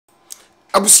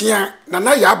abusia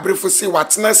nana ya Brefo say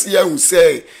watena se ya hu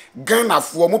say Ghana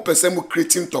fo mo pese mo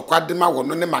creating tokwadema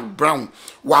wono ne Mcbrown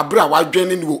wa bra wa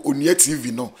dwene ni wo Onua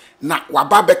TV no na wa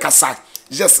ba be kasa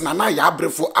yes nana ya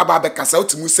Brefo aba be kasa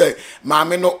otimu say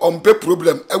maame no ompe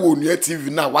problem e wo Onua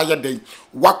TV na wa ye den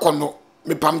wakono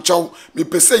me pamchaw me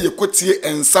pese ye kotie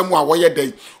ensam a wo ye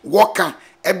den woka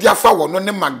Ediafa wono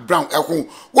ne Mcbrown eho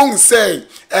won say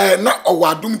na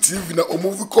owadum TV na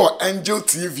omovie call Angel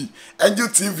TV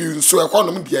nso eho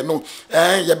no de no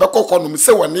ye bekokọ no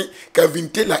se woni Kevin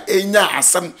Taylor enya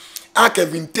asam a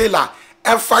Kevin Taylor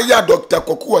fire Dr.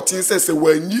 Koku otin se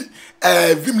wanyi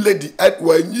vim lady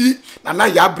wanyi na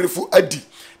ya Brefo adi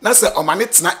na se omane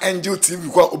tena Angel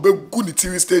TV ko obegu ni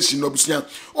TV station no busia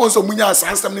onso munya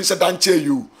asansam ni shedan che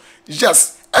you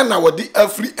yes and our the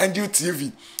free Angel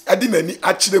TV adi nani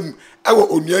achirem ewo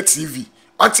Onua TV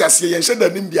ati ase yen hye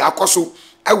danim bia akoso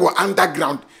ewo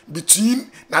underground between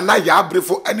nana ya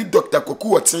Brefo and Dr.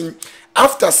 Koku Otin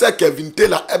after say Kevin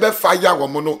Taylor ebe fire wo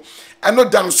mo no eno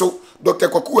dan so Dr.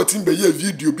 Koku Otin be ye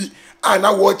video bi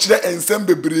ana wo kire ensem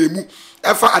bebremu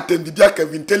efa attendidia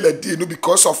Kevin Taylor di no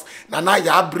because of nana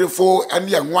ya Brefo and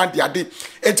ye nwa de ade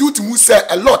enti utimu say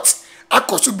a lot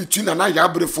akoso between nana ya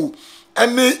Brefo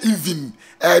and even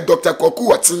Dr.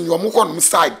 Koku Otin yo mo kono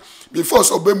side before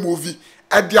so be movie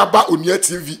adiaba Onua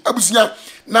TV abusunya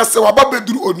na se waba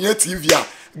beduru Onua TV a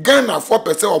Ghana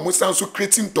 4% o mo san so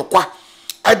creating tokwa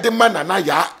edema nana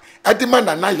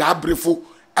ya Brefo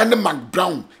and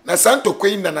Mcbrown na santo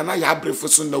kwen nana ya Brefo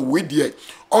so na wedie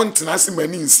ontena se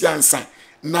mani nsiansa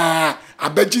na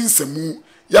abaji nsemu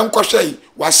yankohwe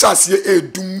wa hyase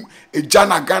edum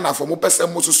ejana Ghana 4%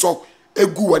 mo so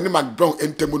egu wani Mcbrown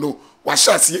entemu no wa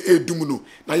hyase edum no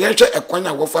na yenhwe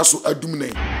ekwanya wofa so adum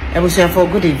na for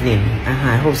good evening.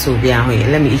 I hope so be here.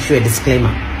 Let me issue a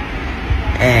disclaimer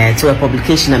to a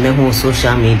publication on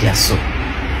social media. So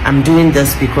I'm doing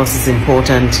this because it's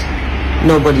important.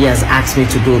 Nobody has asked me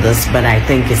to do this, but I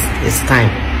think it's time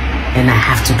and I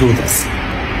have to do this.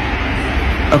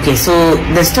 Okay, so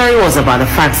the story was about the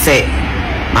fact say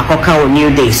Makoka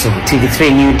New Day, so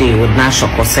TV3 New Day with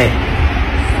Nashoko say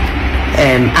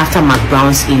after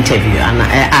Mcbrown's interview and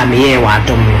I'm here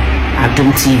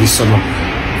Adum TV so no,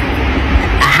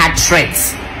 I had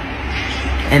threats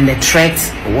and the threat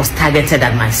was targeted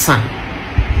at my son.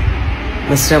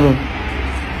 Mr. Mo,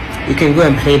 you can go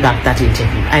and play back that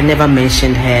interview. I never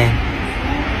mentioned her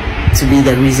to be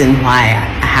the reason why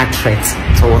I had threats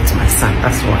towards my son.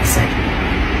 That's what I said.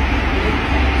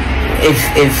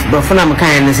 If Brefo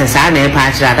Mkaya says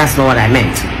that's not what I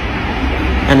meant.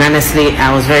 And honestly,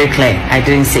 I was very clear. I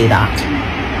didn't say that.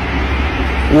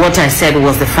 What I said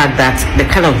was the fact that the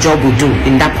kind of job we do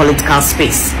in that political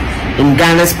space, in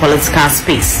Ghana's political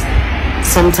space,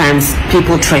 sometimes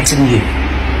people threaten you.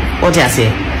 What did I say?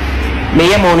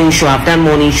 Mayor morning show, I've done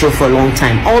morning show for a long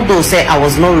time. Although say I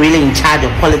was not really in charge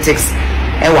of politics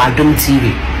at Wadum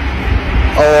TV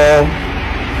or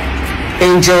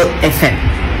Angel FM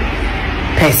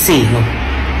per se, no.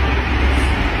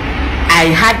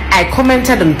 I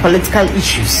commented on political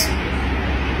issues.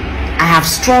 I have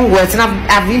strong words, and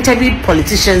I've interviewed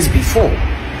politicians before,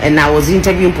 and I was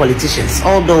interviewing politicians,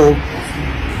 although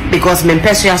because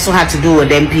Mempesi also had to do with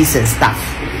MPs and stuff.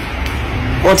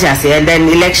 What I say, and then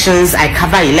elections, I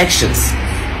cover elections,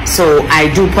 so I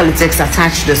do politics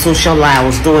attached to the social life. I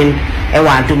was doing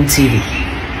Ewadum TV,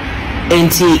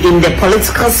 and in the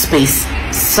political space,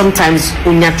 sometimes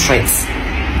unya threats.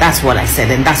 That's what I said,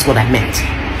 and that's what I meant.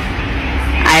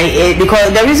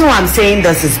 Because the reason why I'm saying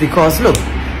this is because look,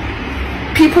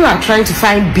 people are trying to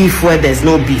find beef where there's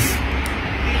no beef.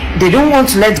 They don't want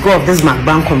to let go of this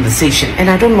Mcbrown conversation, and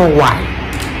I don't know why.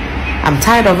 I'm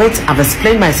tired of it. I've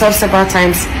explained myself several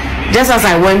times. Just as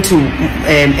I went to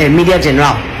a media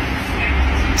general,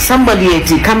 somebody at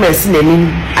the camera said,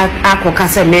 I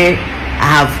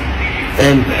have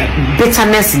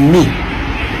bitterness in me,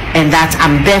 and that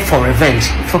I'm there for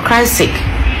revenge. For Christ's sake,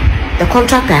 the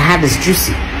contract I had is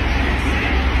juicy.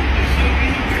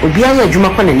 Obiya adwuma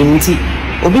kwa nanimti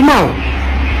obi ma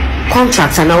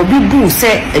contract na obi bu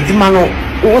say adwuma no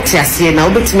wote ase na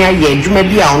obetumi aye adwuma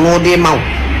bi a ono de ma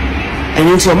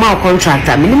enu nti o ma contract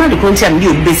a minimum de konti am de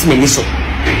obi besime ni so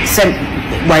say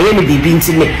waye ni bibi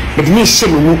nti me de ni hye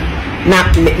mu na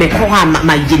me ko ha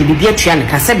ma ye ni bibi atua ne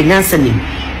ka say bi nyansa nim.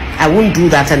 I won't do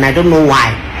that, and I don't know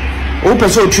why. O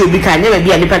person tue obi ka never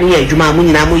be a nipa ne adwuma mu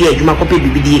nyina mu ye adwuma ko pe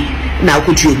bibi die na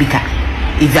akotu obi ka.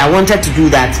 If I wanted to do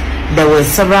that, there were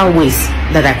several ways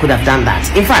that I could have done that.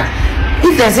 In fact,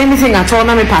 if there's anything at all,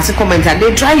 me pass a comment, and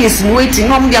they try insinuating,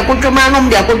 dia kotroma,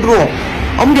 dia kodro,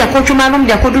 dia kotroma,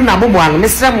 dia kodu na bobo ano.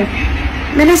 Mr.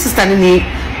 Minister ni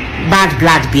bad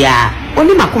blood bia.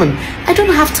 Only makum. I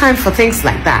don't have time for things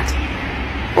like that.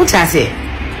 What I say?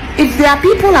 If there are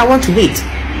people I want to hate,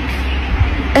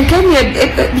 again,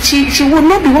 she will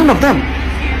not be one of them.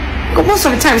 Because most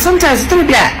of the time, sometimes it's going to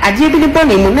be a dear Billy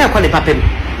Bonnie, Mona, call it Papa.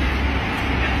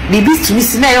 Bibi to me,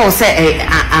 Sinay, or say,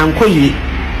 Uncle Ye,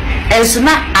 and so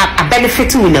not a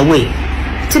benefit in a way.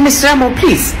 To Mr. Ramo,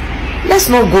 please, let's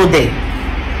not go there.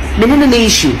 The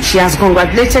issue, she has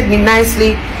congratulated me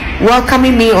nicely,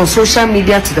 welcoming me on social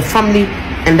media to the family,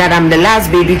 and that I'm the last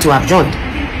baby to have joined.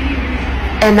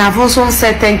 And I've also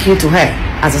said thank you to her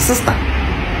as a sister.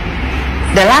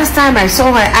 The last time I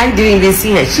saw her, I didn't even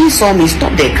see her. She saw me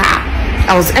stop the car.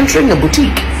 I was entering a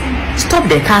boutique. Stopped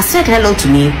the car, said hello to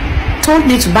me, told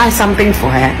me to buy something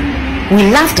for her. We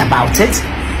laughed about it,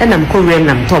 and I'm Korean,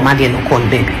 I'm Tom, I didn't call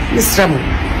baby. Mr. Ramo,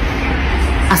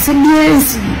 I said,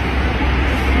 yes.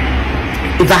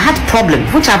 If I had problems,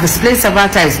 which I've explained several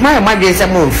times, my imagine is a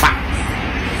more fat.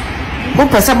 More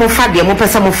person more fat, dear, more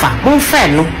person more fat. More fair,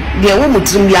 no? Dear, woman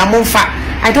to me, I'm more fat.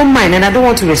 I don't mind, and I don't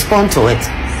want to respond to it.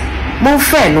 More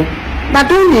fair, no? But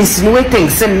don't insinuate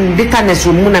things and bitterness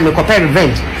will moon and make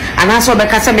revenge. And that's what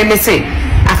Becca may say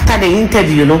after the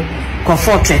interview, no,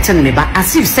 Crawford threatened me, but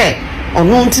as if say,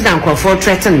 unwanted and Crawford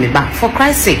threatened me, but for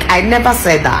Christ's sake, I never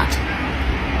said that.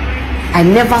 I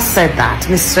never said that,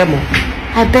 Miss Remo.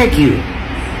 I beg you.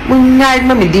 Look,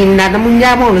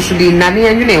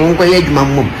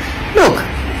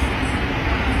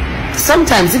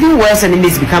 sometimes even worse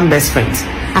enemies become best friends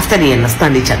after they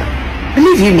understand each other.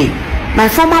 Believe you me, my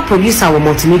former producer of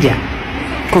multimedia,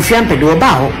 Kofi Ampedo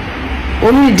Bao,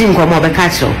 only didn't come over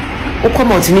catchel, or come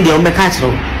multimedia on the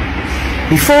catchel.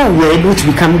 Before we were able to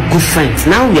become good friends,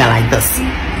 now we are like this.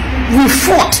 We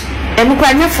fought, and we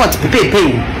fought to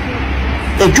pay.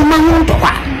 The Juma won't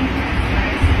talk.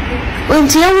 When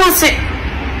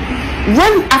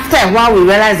after a while we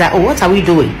realized that, oh, what are we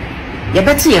doing? Yeah,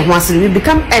 better we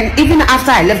become, and even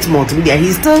after I left multimedia,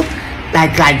 he's still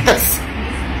like this.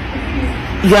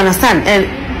 You understand? And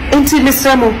into Mr.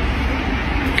 Ramo,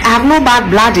 I have no bad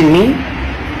blood in me,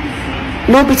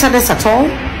 no bitterness at all.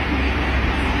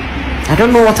 I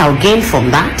don't know what I'll gain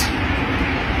from that.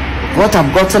 What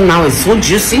I've gotten now is so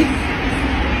juicy.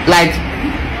 Like,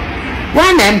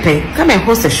 one MP, come and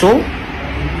host a show.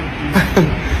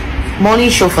 Morning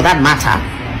show for that matter,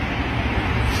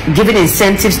 giving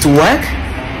incentives to work,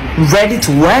 ready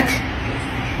to work.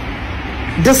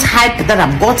 This hype that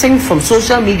I've gotten from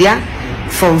social media,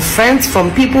 from friends,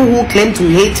 from people who claim to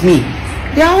hate me,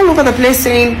 they're all over the place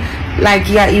saying like,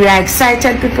 yeah, you are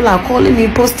excited, people are calling me,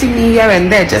 posting me here and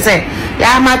there, just say,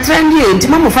 yeah, I'm a trend you,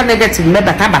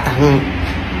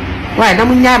 why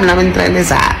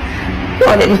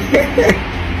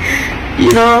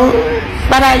you know,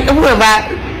 but whoever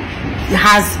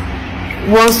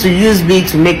wants to use me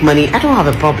to make money, I don't have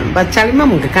a problem. But Charlie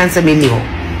Mamu can't say me no.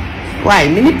 Why?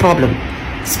 Many problem.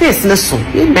 Space no so.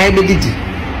 You may be did.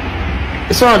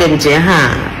 So them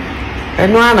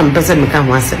and one I'm person become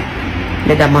once.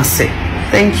 Madam say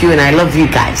thank you and I love you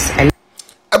guys.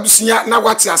 Abusunya na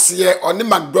wati ase oni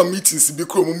Mcbrown meetings bi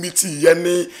kro mu meeting ye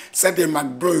ne said the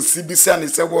Mcbrown si bi say ne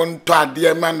say won to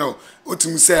ade ma no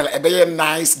otum sell e be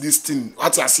nice this thing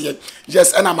wati ase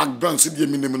yes and Mcbrown so de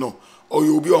minim no o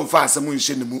you be on fa asem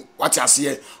nhye ne mu wati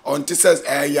ase on ti says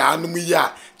ya anum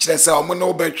ya kire say omo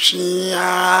no betwe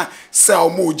say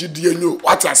omo ogidi enyo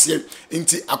wati ase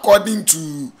nti according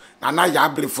to Nana ya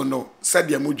Brefo no said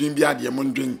the modwin bi ade mo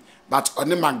ndwen but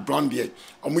oni Mcbrown there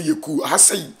omo ye cool ha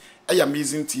say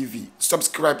Amazing TV.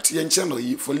 Subscribe to your channel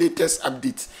for latest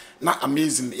updates. Not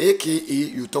amazing, aka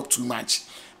you talk too much.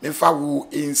 Mefa wo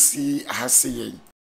NC Haseye.